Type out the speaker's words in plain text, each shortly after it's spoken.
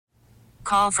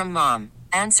call from mom.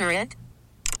 Answer it.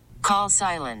 Call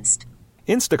silenced.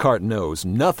 Instacart knows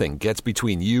nothing gets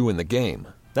between you and the game.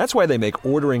 That's why they make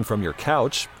ordering from your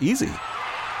couch easy.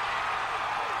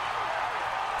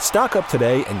 Stock up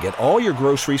today and get all your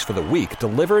groceries for the week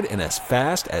delivered in as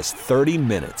fast as 30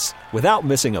 minutes without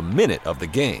missing a minute of the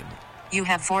game. You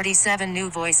have 47 new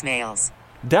voicemails.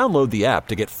 Download the app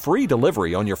to get free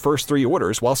delivery on your first 3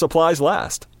 orders while supplies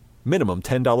last. Minimum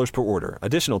 $10 per order.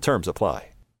 Additional terms apply.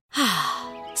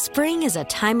 Spring is a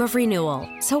time of renewal,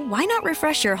 so why not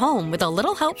refresh your home with a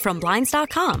little help from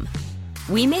Blinds.com?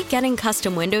 We make getting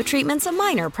custom window treatments a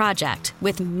minor project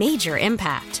with major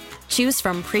impact. Choose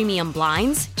from premium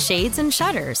blinds, shades, and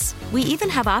shutters. We even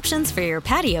have options for your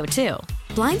patio, too.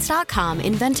 Blinds.com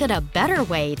invented a better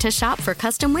way to shop for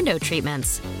custom window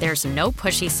treatments. There's no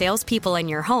pushy salespeople in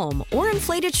your home or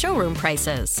inflated showroom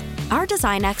prices. Our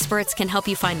design experts can help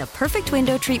you find the perfect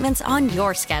window treatments on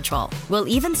your schedule. We'll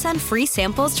even send free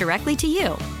samples directly to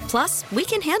you. Plus, we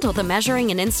can handle the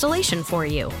measuring and installation for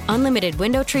you. Unlimited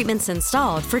window treatments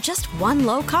installed for just one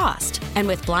low cost. And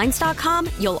with Blinds.com,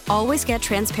 you'll always get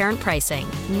transparent pricing.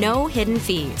 No hidden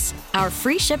fees. Our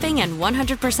free shipping and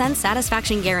 100%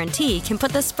 satisfaction guarantee can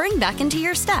put the spring back into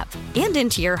your step and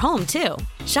into your home, too.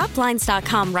 Shop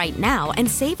Blinds.com right now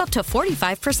and save up to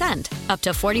 45%. Up to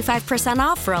 45%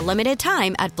 off for a limited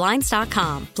time at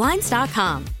Blinds.com.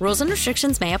 Blinds.com. Rules and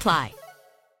restrictions may apply.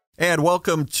 And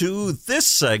welcome to this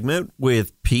segment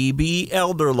with PB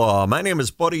Elder Law. My name is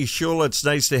Buddy Schul. It's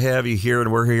nice to have you here,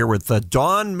 and we're here with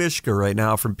Dawn Mishka right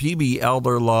now from PB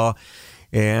Elder Law.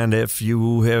 And if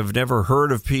you have never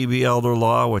heard of PB Elder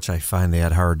Law, which I find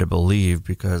that hard to believe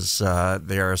because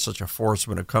they are such a force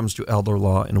when it comes to elder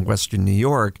law in Western New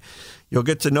York, you'll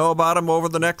get to know about them over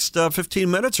the next 15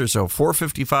 minutes or so.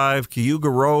 455 Cayuga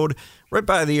Road, right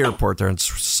by the airport there in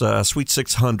Suite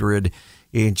 600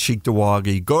 in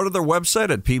Cheektowaga. Go to their website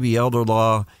at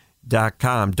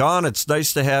pbelderlaw.com. Dawn, it's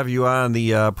nice to have you on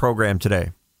the program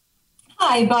today.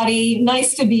 Hi, buddy.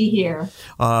 Nice to be here.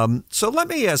 So let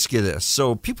me ask you this.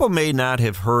 So people may not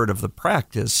have heard of the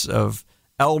practice of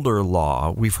elder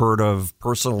law. We've heard of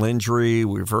personal injury.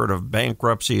 We've heard of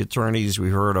bankruptcy attorneys.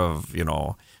 We've heard of,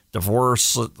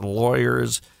 divorce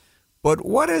lawyers. But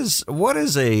what is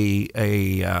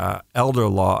a elder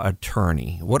law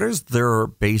attorney? What is their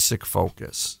basic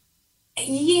focus?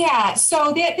 Yeah,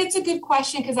 so that's a good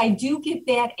question because I do get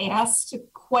that asked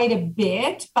quite a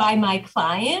bit by my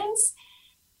clients.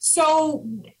 So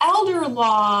elder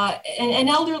law, an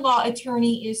elder law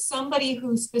attorney is somebody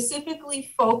who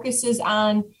specifically focuses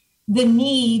on the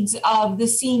needs of the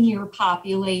senior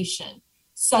population,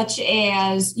 such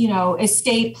as,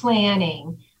 estate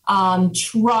planning,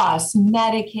 trust,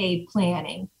 Medicaid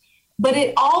planning. But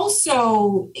it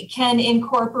also can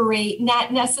incorporate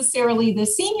not necessarily the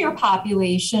senior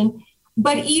population,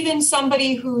 but even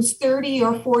somebody who's 30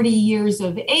 or 40 years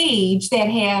of age that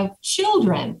have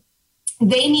children.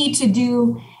 They need to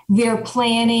do their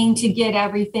planning to get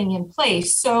everything in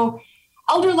place. So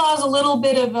elder law is a little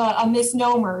bit of a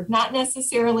misnomer, not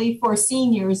necessarily for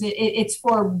seniors. It's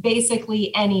for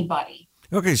basically anybody.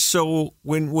 Okay, so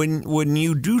when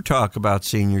you do talk about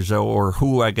seniors, or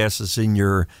who I guess is in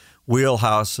your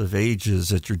wheelhouse of ages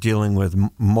that you're dealing with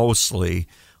mostly,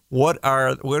 what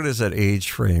is that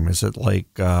age frame? Is it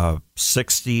like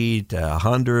 60 to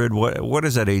 100? What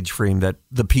is that age frame that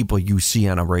the people you see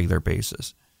on a regular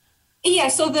basis? Yeah,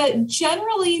 so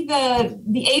generally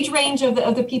the age range of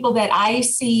the people that I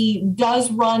see does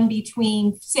run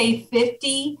between, say,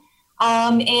 50.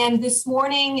 And this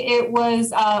morning it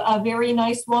was a very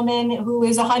nice woman who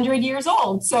is 100 years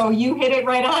old. So you hit it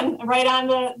right on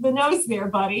the nose there,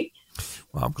 buddy.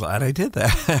 Well, I'm glad I did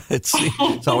that.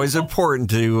 It's always important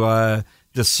to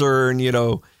discern,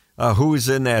 who's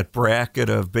in that bracket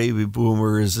of baby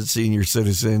boomers and senior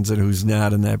citizens and who's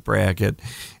not in that bracket.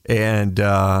 And,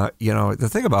 the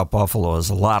thing about Buffalo is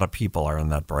a lot of people are in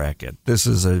that bracket. This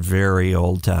is a very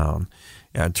old town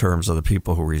in terms of the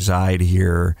people who reside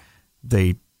here.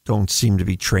 They don't seem to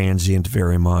be transient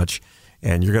very much.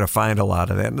 And you're going to find a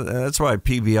lot of that. And that's why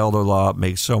PB Elder Law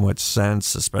makes so much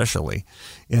sense, especially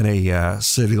in a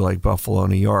city like Buffalo,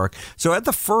 New York. So at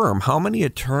the firm, how many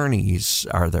attorneys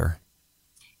are there?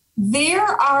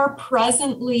 There are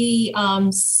presently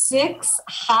 6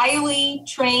 highly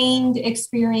trained,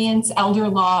 experienced elder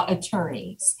law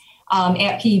attorneys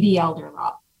at PB Elder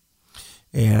Law.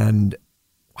 And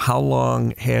how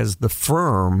long has the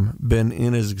firm been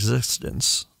in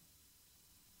existence?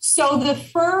 So the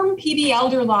firm PB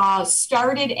Elder Law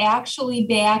started actually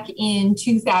back in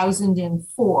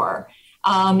 2004.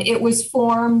 It was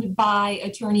formed by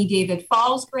attorney David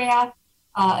Falsgraf,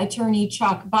 Attorney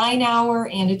Chuck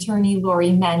Beinauer and Attorney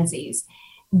Lori Menzies.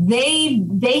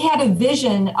 They had a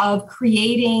vision of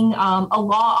creating a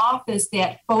law office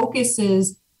that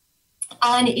focuses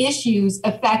on issues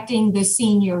affecting the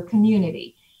senior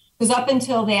community. Because up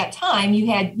until that time, you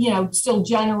had, still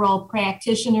general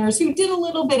practitioners who did a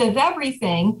little bit of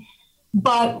everything.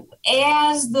 But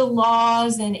as the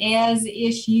laws and as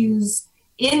issues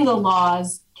in the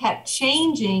laws kept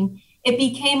changing, it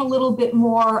became a little bit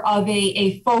more of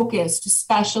a focused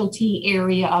specialty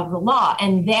area of the law.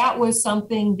 And that was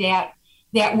something that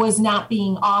was not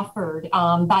being offered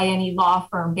by any law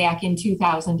firm back in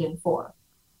 2004.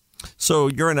 So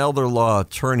you're an elder law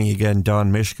attorney, again,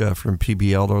 Dawn Mishka from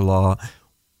PB Elder Law.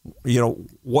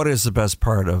 What is the best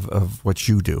part of what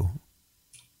you do?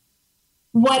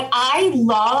 What I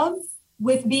love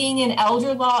with being an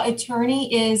elder law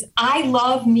attorney is I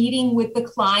love meeting with the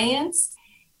clients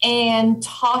and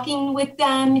talking with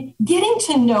them, getting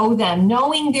to know them,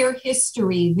 knowing their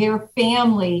history, their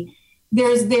family.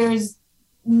 There's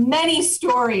many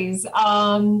stories that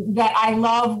I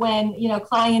love when,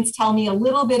 clients tell me a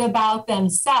little bit about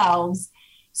themselves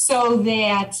so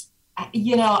that,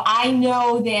 I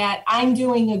know that I'm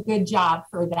doing a good job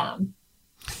for them.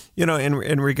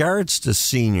 In regards to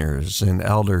seniors and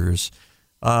elders,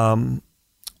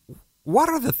 what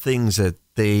are the things that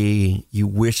you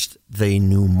wished they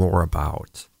knew more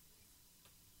about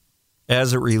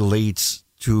as it relates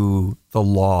to the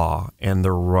law and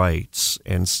their rights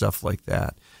and stuff like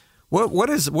that? What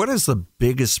is the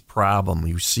biggest problem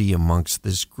you see amongst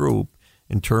this group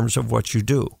in terms of what you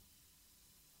do?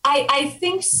 I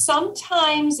think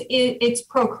sometimes it's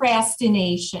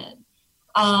procrastination.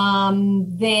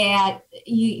 That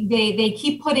they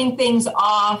keep putting things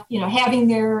off, having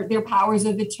their powers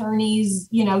of attorneys,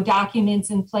 documents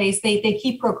in place. They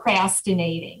keep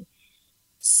procrastinating.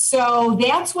 So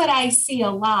that's what I see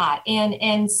a lot.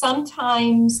 And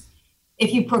sometimes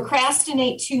if you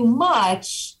procrastinate too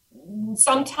much,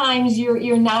 sometimes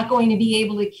you're not going to be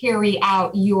able to carry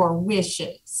out your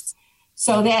wishes.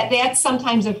 So that's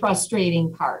sometimes a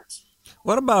frustrating part.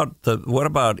 What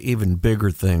about even bigger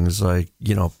things like,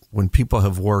 when people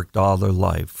have worked all their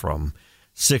life from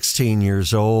 16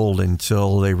 years old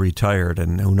until they retired,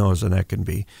 and who knows when that can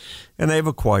be, and they've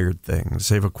acquired things,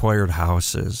 they've acquired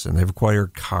houses, and they've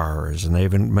acquired cars, and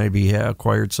they've maybe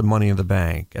acquired some money in the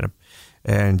bank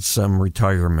and some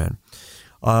retirement.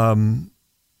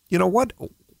 What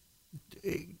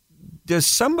does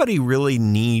somebody really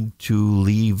need to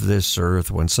leave this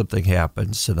earth when something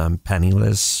happens to them,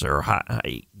 penniless or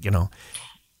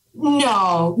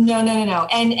No.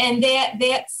 And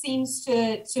that seems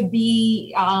to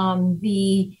be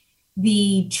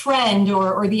the trend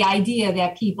or the idea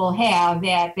that people have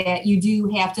that you do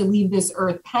have to leave this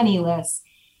earth penniless.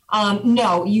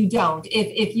 No, you don't.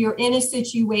 If you're in a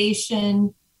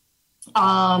situation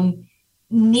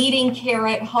needing care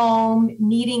at home,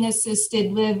 needing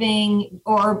assisted living,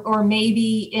 or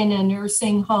maybe in a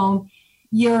nursing home,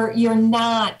 you're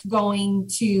not going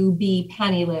to be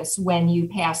penniless when you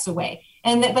pass away.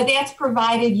 But that's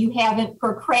provided you haven't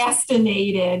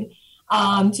procrastinated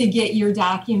to get your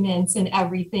documents and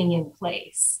everything in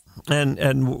place.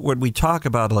 And when we talk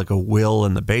about like a will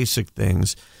and the basic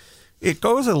things, it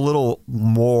goes a little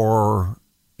more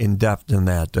in depth than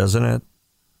that, doesn't it?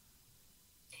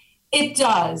 It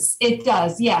does.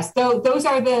 Yes. Those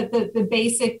are the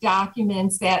basic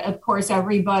documents that, of course,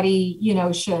 everybody,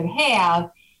 should have.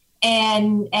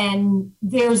 And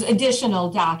there's additional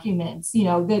documents,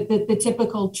 the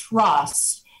typical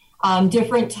trust,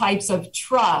 different types of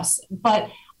trust. But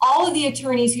all of the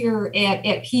attorneys here at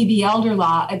PB Elder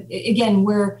Law, again,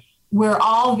 we're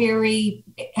all very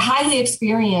highly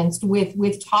experienced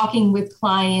with talking with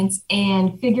clients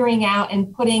and figuring out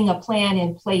and putting a plan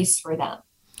in place for them.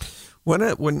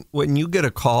 When you get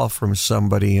a call from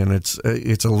somebody and it's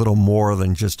a little more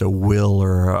than just a will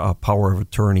or a power of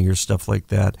attorney or stuff like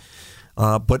that,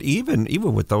 but even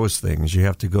with those things, you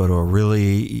have to go to a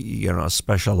really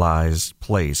specialized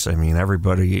place. I mean,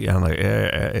 everybody,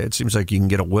 it seems like you can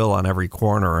get a will on every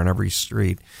corner and every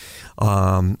street,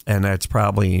 and that's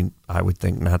probably, I would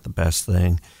think, not the best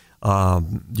thing.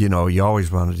 You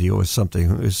always want to deal with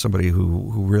somebody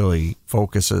who really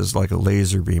focuses like a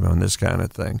laser beam on this kind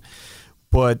of thing.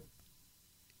 But,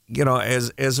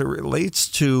 as it relates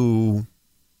to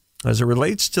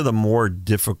the more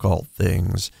difficult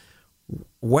things,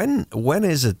 when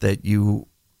is it you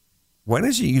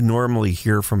normally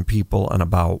hear from people and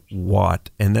about what?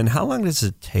 And then how long does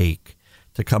it take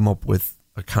to come up with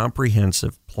a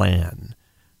comprehensive plan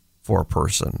for a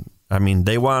person? I mean,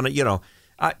 they want to,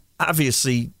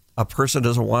 obviously, a person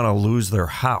doesn't want to lose their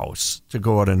house to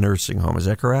go at a nursing home. Is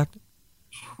that correct?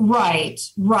 Right.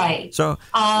 So,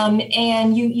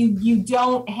 and you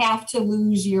don't have to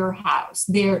lose your house.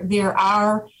 There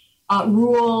are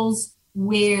rules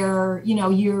where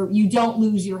you don't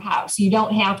lose your house. You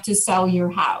don't have to sell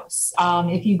your house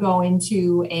if you go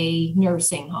into a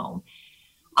nursing home.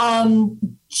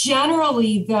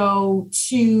 Generally, though,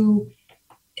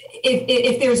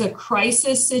 if there's a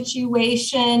crisis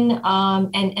situation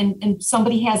and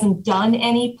somebody hasn't done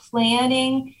any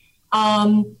planning,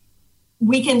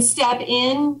 we can step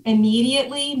in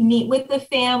immediately, meet with the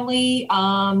family,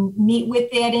 meet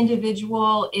with that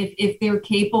individual if they're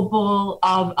capable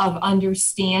of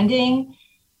understanding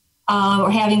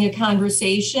or having a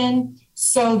conversation,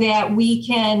 so that we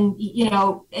can,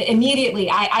 immediately,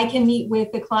 I can meet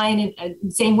with the client,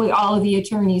 and same with all of the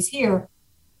attorneys here.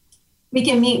 We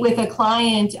can meet with a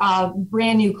client, a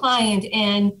brand new client,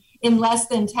 and in less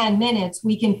than 10 minutes,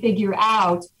 we can figure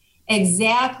out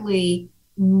exactly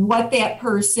what that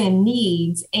person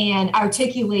needs and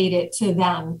articulate it to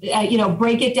them.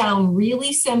 Break it down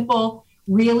really simple,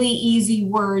 really easy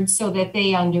words so that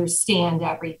they understand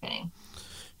everything.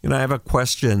 I have a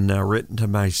question written to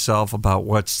myself about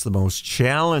what's the most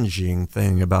challenging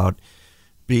thing about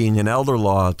being an elder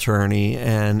law attorney.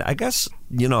 And I guess,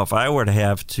 if I were to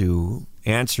have to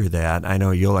answer that, I know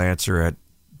you'll answer it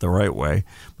the right way,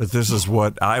 but this is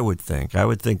what I would think. I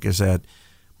would think is that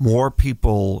more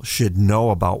people should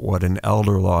know about what an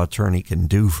elder law attorney can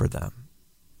do for them.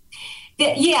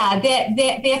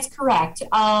 That's correct.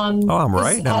 I'm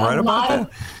right. I'm right about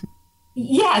that.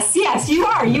 Yes, you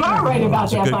are. You are right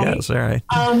about that, buddy. Yes, all right.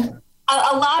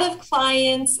 A lot of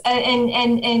clients,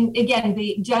 and again,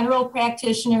 the general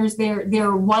practitioners,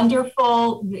 they're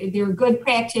wonderful. They're good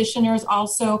practitioners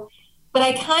also, but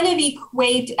I kind of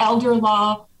equate elder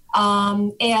law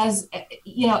as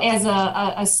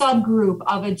a subgroup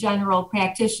of a general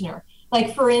practitioner.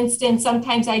 Like, for instance,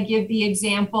 sometimes I give the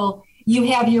example, you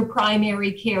have your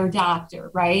primary care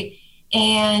doctor, right?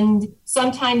 And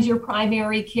sometimes your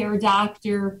primary care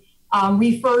doctor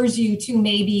refers you to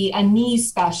maybe a knee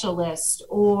specialist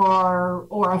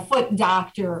or a foot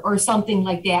doctor or something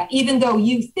like that, even though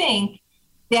you think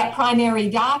that primary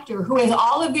doctor, who has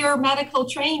all of their medical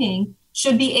training,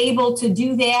 should be able to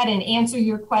do that and answer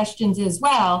your questions as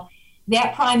well.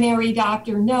 That primary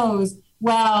doctor knows,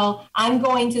 well, I'm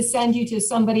going to send you to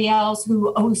somebody else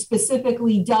who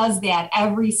specifically does that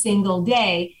every single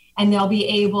day, and they'll be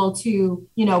able to,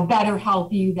 better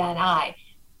help you than I.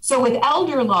 So with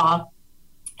elder law,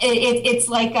 it's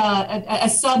like a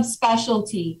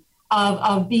subspecialty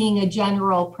of being a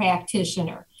general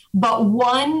practitioner, but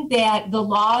one that the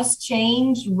laws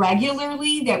change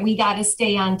regularly, that we got to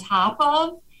stay on top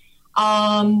of.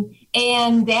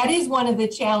 And that is one of the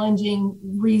challenging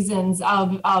reasons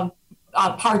of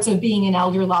parts of being an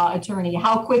elder law attorney,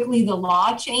 how quickly the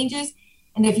law changes.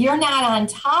 And if you're not on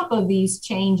top of these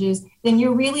changes, then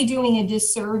you're really doing a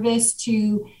disservice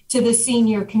to the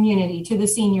senior community, to the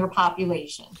senior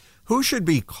population. Who should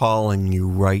be calling you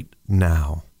right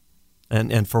now,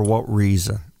 and for what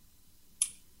reason?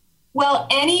 Well,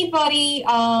 anybody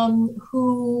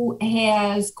who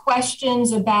has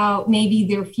questions about maybe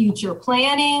their future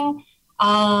planning,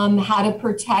 how to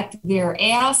protect their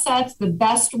assets, the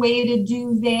best way to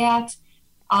do that.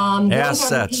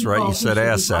 Assets, right? You said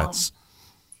assets.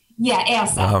 Yeah,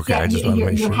 assets. Okay, yeah, I just want to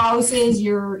make sure. Your houses,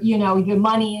 your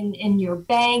money in your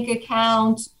bank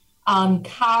account,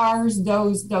 cars,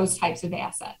 those types of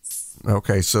assets.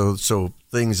 Okay, so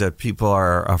things that people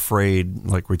are afraid,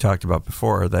 like we talked about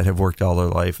before, that have worked all their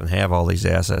life and have all these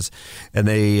assets, and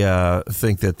they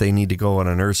think that they need to go in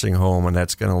a nursing home and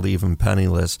that's going to leave them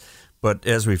penniless. But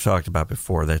as we've talked about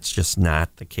before, that's just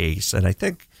not the case. And I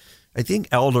think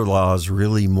elder law is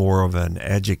really more of an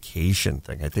education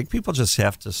thing. I think people just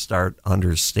have to start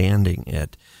understanding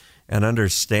it and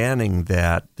understanding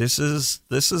that this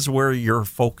is where your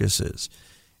focus is.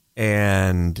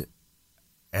 And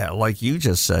like you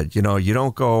just said, you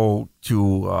don't go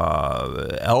to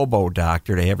elbow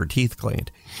doctor to have her teeth cleaned.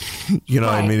 Right.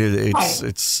 I mean,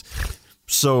 it's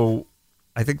so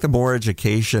I think the more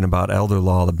education about elder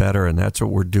law, the better. And that's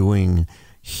what we're doing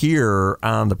here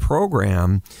on the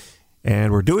program.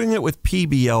 And we're doing it with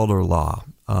PB Elder Law.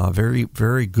 Very,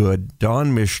 very good.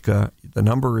 Dawn Mishka, the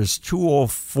number is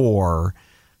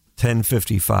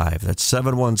 204-1055. That's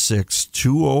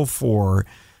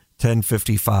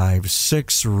 716-204-1055.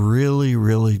 6 really,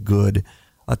 really good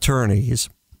attorneys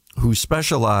who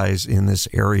specialize in this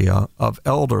area of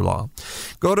elder law.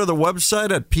 Go to the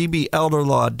website at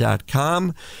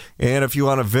pbelderlaw.com. And if you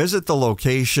want to visit the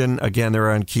location, again,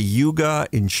 they're on Cayuga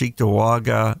in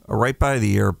Cheektowaga, right by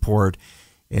the airport.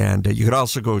 And you could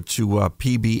also go to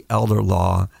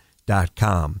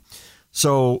pbelderlaw.com.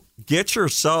 So get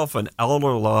yourself an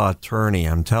elder law attorney.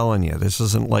 I'm telling you, this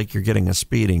isn't like you're getting a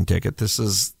speeding ticket. This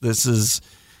is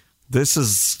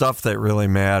stuff that really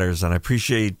matters, and I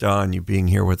appreciate, Dawn, you being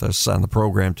here with us on the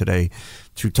program today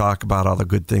to talk about all the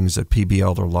good things that PB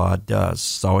Elder Law does.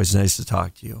 It's always nice to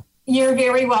talk to you. You're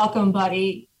very welcome,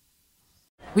 buddy.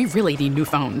 We really need new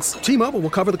phones. T-Mobile will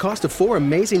cover the cost of 4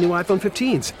 amazing new iPhone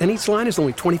 15s, and each line is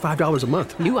only $25 a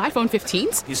month. New iPhone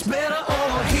 15s? It's better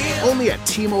over here. Only at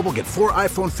T-Mobile, get 4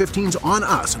 iPhone 15s on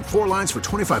us and 4 lines for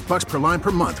 $25 per line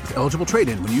per month with eligible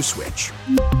trade-in when you switch.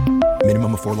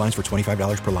 Minimum of 4 lines for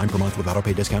 $25 per line per month with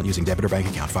autopay discount using debit or bank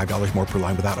account. $5 more per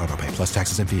line without autopay, plus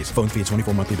taxes and fees. Phone fee at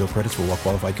 24 monthly bill credits for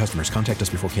well-qualified customers. Contact us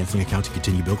before canceling account to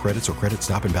continue bill credits or credit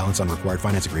stop and balance on required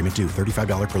finance agreement due.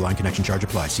 $35 per line connection charge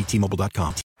applies. See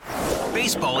T-Mobile.com.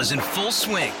 Baseball is in full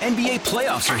swing. NBA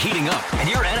playoffs are heating up, and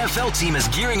your NFL team is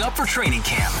gearing up for training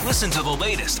camp. Listen to the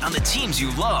latest on the teams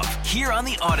you love here on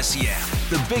the Odyssey app.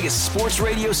 The biggest sports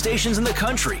radio stations in the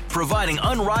country, providing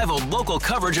unrivaled local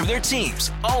coverage of their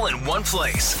teams, all in one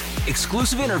place.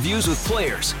 Exclusive interviews with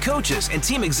players, coaches, and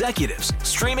team executives,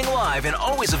 streaming live and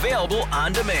always available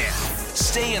on demand.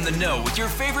 Stay in the know with your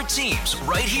favorite teams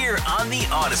right here on the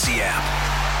Odyssey app.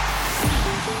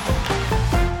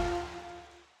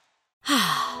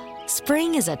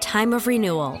 Spring is a time of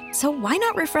renewal, so why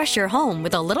not refresh your home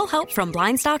with a little help from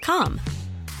Blinds.com?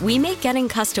 We make getting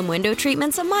custom window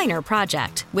treatments a minor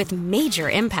project with major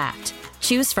impact.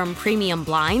 Choose from premium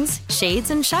blinds,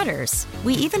 shades, and shutters.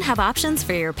 We even have options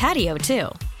for your patio, too.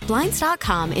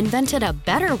 Blinds.com invented a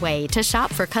better way to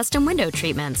shop for custom window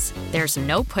treatments. There's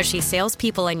no pushy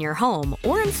salespeople in your home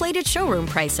or inflated showroom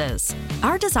prices.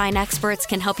 Our design experts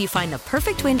can help you find the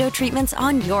perfect window treatments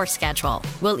on your schedule.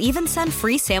 We'll even send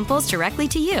free samples directly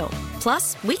to you.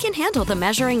 Plus, we can handle the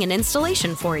measuring and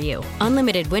installation for you.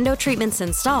 Unlimited window treatments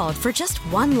installed for just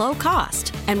one low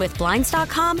cost. And with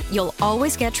Blinds.com, you'll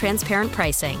always get transparent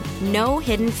pricing. No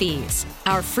hidden fees.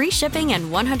 Our free shipping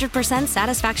and 100%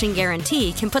 satisfaction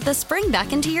guarantee can put the spring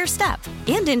back into your step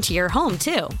and into your home,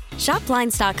 too. Shop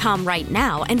Blinds.com right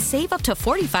now and save up to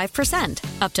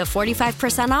 45%. Up to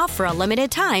 45% off for a limited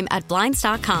time at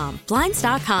Blinds.com.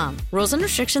 Blinds.com. Rules and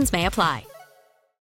restrictions may apply.